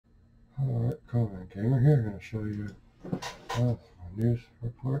Conan Gamer here. I'm going to show you my news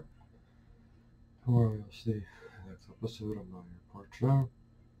report. Tomorrow you'll see the next episode of my report show.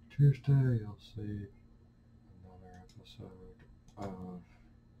 Tuesday you'll see another episode of,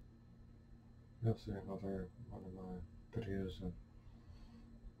 another one of my videos of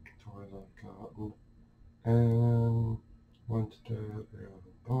toys I've gotten. And Wednesday we have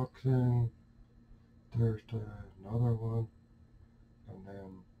unboxing. Thursday another one. And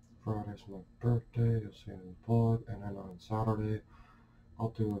then Friday's my birthday, you'll see it in the vlog, and then on Saturday I'll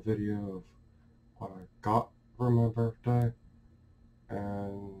do a video of what I got for my birthday,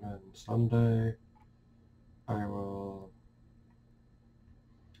 and then Sunday I will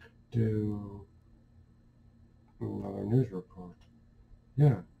do another news report.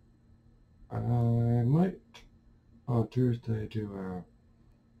 Yeah, I might on Tuesday do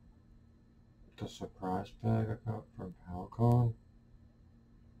the surprise bag I got from Halcon.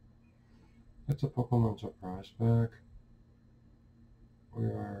 It's a Pokemon surprise bag. We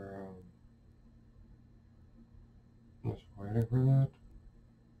are just waiting for that.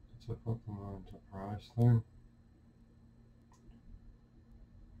 It's a Pokemon surprise thing.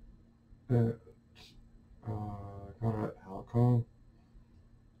 It's got it at Halcon.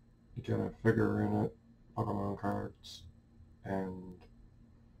 You get a figure in it, Pokemon cards, and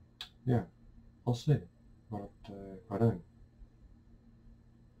yeah, we'll see what I put in.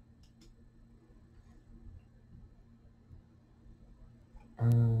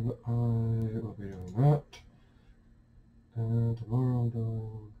 And I will be doing that. And tomorrow I'm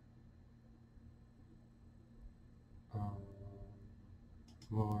doing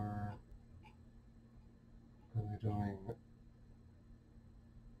more. I'll be doing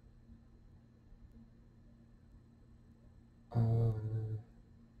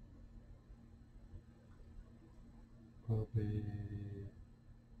will be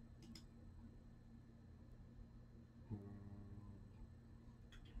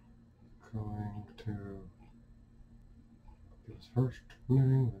going to this first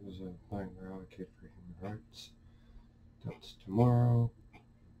meeting. This is a thing to advocate for human rights. That's tomorrow,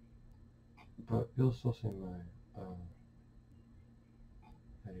 but you'll still see my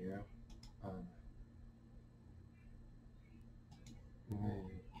video of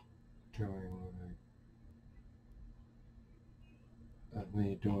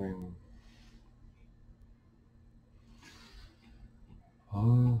me doing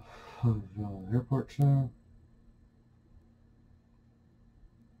airport show, and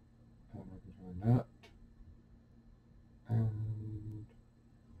I'll be doing that, and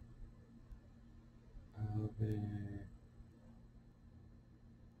I'll be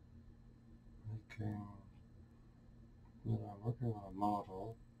making, I'm working on a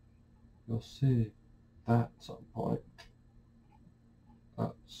model. You'll see that at some point.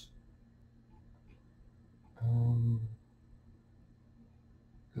 That's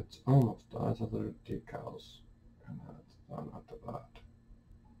it's almost done. It's a little decals, and that's done after that.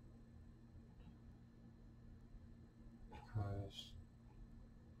 Because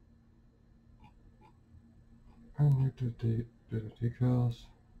I need to do the decals,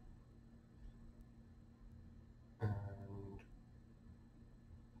 and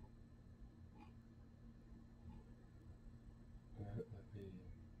that would be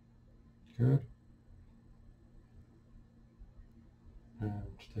good. And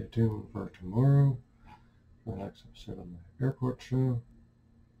stay tuned for tomorrow for the next episode of my airport show.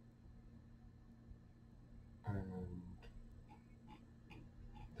 And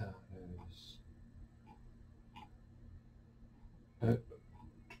that is it.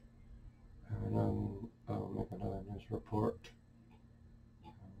 And then I'll make another news report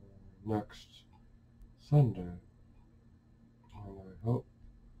next Sunday. And I hope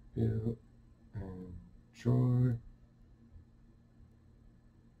you enjoy.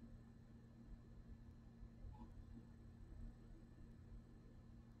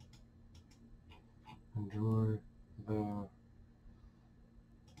 Enjoy the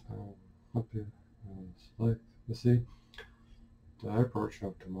hope you like to see the airport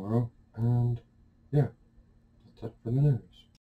show tomorrow, and yeah, that's it for the news.